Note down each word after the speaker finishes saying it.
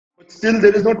still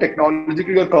there is no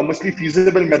technologically or commercially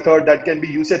feasible method that can be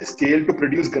used at scale to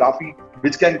produce graphene,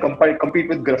 which can compete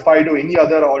with graphite or any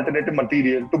other alternative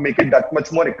material to make it that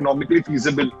much more economically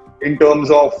feasible in terms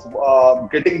of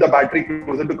getting the battery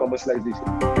closer to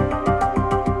commercialization.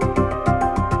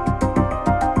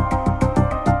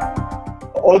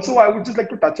 Also, I would just like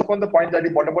to touch upon the point that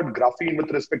you brought about graphene with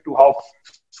respect to how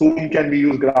soon can we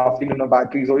use graphene in our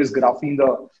batteries, or is graphene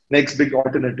the next big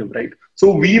alternative, right?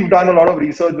 So we've done a lot of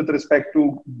research with respect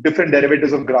to different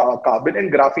derivatives of carbon,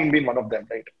 and graphene being one of them,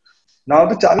 right? Now,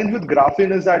 the challenge with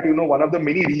graphene is that, one of the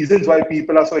many reasons why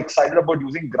people are so excited about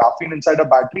using graphene inside a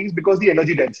battery is because the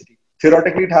energy density.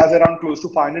 Theoretically, it has around close to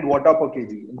 500 watt per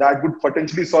kg. That would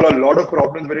potentially solve a lot of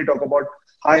problems when you talk about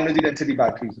high energy density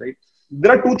batteries, right?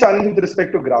 There are two challenges with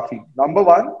respect to graphene. Number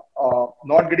one,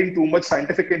 not getting too much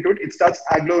scientific into it, it starts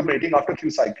agglomerating after a few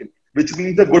cycles, which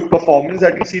means the good performance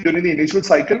that you see during the initial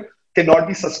cycle cannot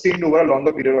be sustained over a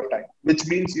longer period of time, which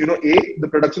means, the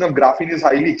production of graphene is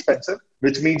highly expensive,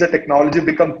 which means the technology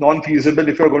becomes non-feasible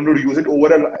if you're going to use it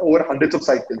over hundreds of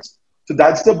cycles. So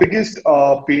that's the biggest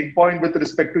pain point with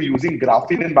respect to using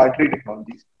graphene in battery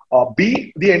technologies.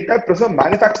 B, the entire process of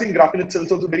manufacturing graphene itself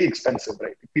is also very expensive,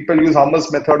 right? People use Hummer's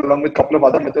method along with a couple of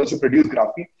other methods to produce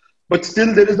graphene, but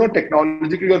still there is no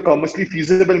technologically or commercially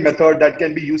feasible method that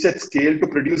can be used at scale to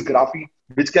produce graphene,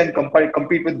 which can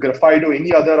compete with graphite or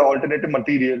any other alternative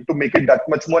material to make it that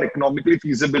much more economically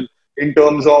feasible in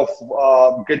terms of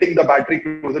getting the battery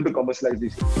closer to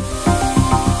commercialization.